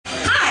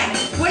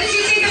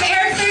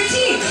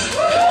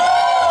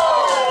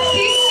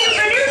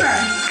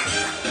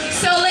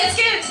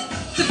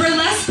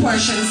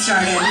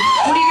started.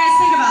 What do you guys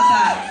think about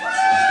that?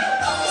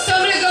 So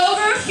I'm gonna go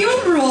over a few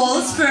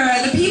rules for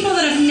the people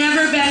that have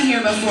never been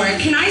here before.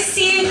 Can I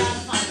see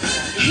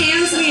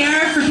hands in the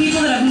air for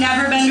people that have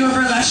never been to a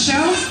burlesque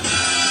show?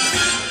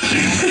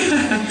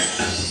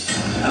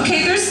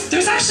 Okay,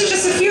 there's actually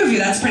just a few of you.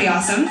 That's pretty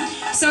awesome.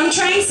 So I'm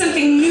trying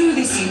something new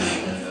this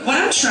evening. What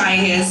I'm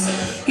trying is,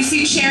 you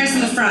see chairs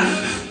in the front,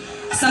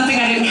 something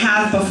I didn't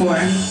have before.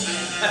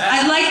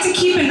 I'd like to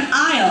keep an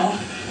aisle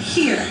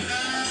here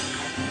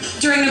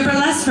during the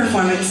burlesque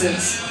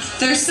performances.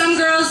 There's some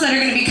girls that are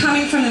going to be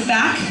coming from the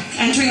back,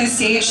 entering the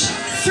stage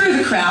through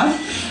the crowd,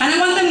 and I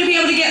want them to be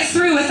able to get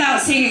through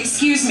without saying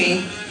excuse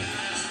me,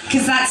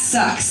 because that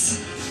sucks.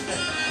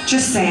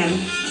 Just saying.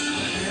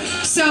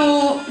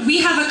 So we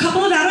have a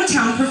couple of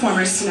out-of-town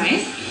performers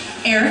tonight,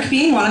 Eric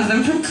being one of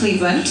them from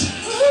Cleveland.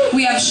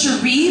 We have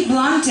Cherie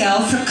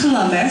Blondell from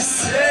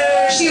Columbus.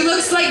 She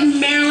looks like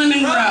Marilyn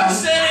Monroe,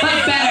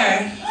 but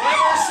better.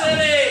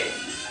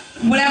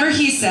 Whatever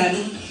he said.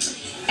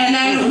 And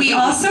then we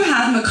also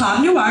have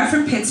Macabre Noir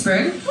from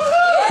Pittsburgh,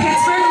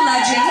 Pittsburgh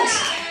legend.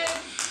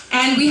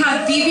 And we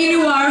have Vivi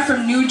Noir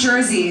from New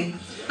Jersey.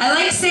 I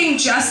like saying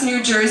just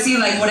New Jersey,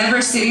 like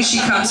whatever city she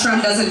comes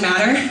from doesn't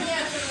matter,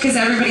 because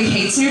everybody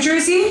hates New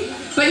Jersey.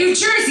 But New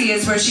Jersey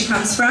is where she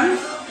comes from.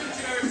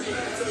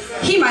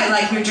 He might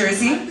like New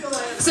Jersey.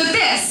 So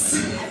this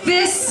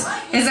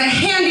is a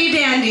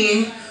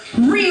handy-dandy,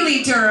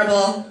 really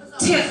durable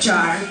tip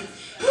jar.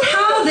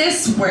 How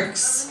this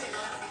works.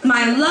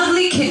 My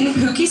lovely kitten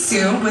Pookie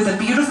Sue, with a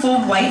beautiful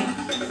white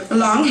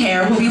long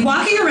hair, will be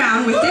walking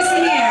around with this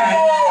in the air.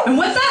 And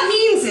what that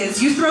means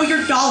is you throw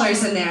your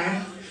dollars in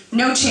there.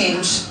 No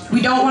change.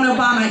 We don't want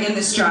Obama in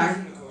this jar.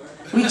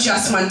 We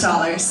just want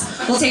dollars.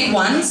 We'll take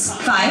ones,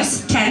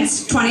 fives,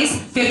 tens, 20s,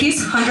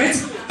 50s,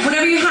 hundreds,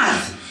 whatever you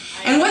have.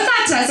 And what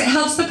that does, it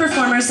helps the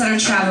performers that are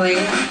traveling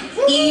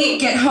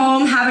eat, get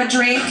home, have a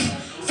drink.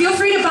 Feel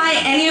free to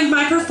buy any of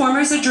my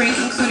performers a drink,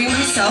 including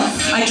myself.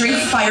 I drink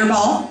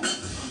Fireball.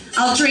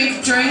 I'll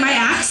drink during my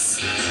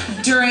acts.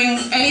 During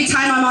any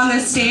time I'm on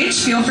this stage,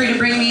 feel free to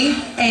bring me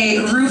a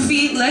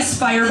roofie-less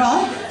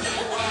Fireball.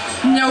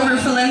 No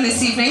Roofalin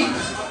this evening.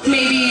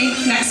 Maybe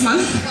next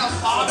month.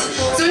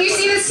 So when you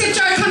see this tip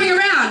jar coming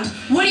around,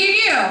 what do?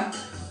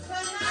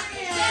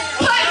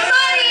 Put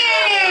money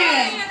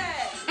in!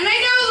 And I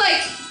know,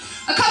 like,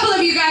 a couple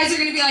of you guys are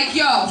gonna be like,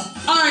 yo,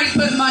 I already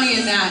put money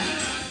in that.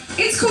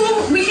 It's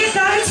cool, we get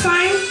that, it's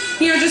fine.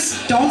 You know,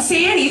 just don't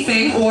say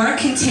anything or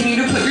continue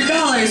to put your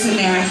dollars in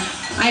there.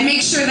 I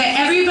make sure that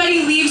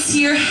everybody leaves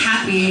here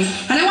happy.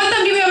 And I want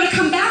them to be able to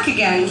come back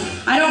again.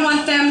 I don't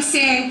want them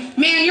saying,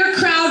 man, your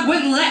crowd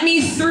wouldn't let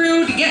me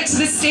through to get to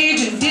the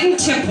stage and didn't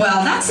tip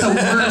well. That's the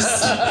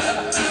worst.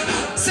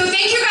 So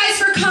thank you guys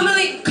for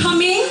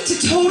coming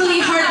to Totally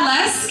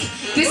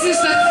Heart-Lesque. This is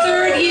the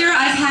third year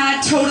I've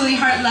had Totally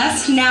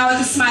Heart-Lesque, now at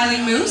the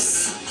Smiling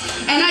Moose.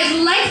 And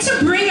I'd like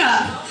to bring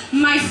up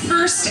my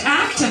first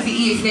act of the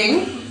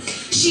evening.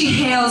 She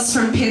hails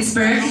from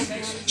Pittsburgh.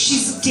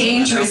 She's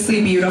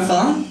dangerously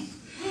beautiful.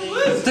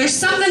 There's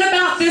something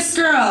about this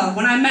girl,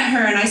 when I met her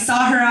and I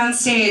saw her on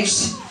stage,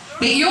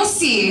 that you'll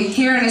see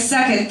here in a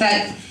second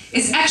that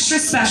is extra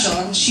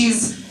special.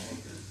 She's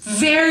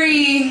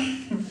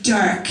very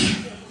dark.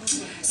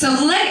 So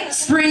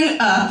let's bring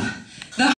up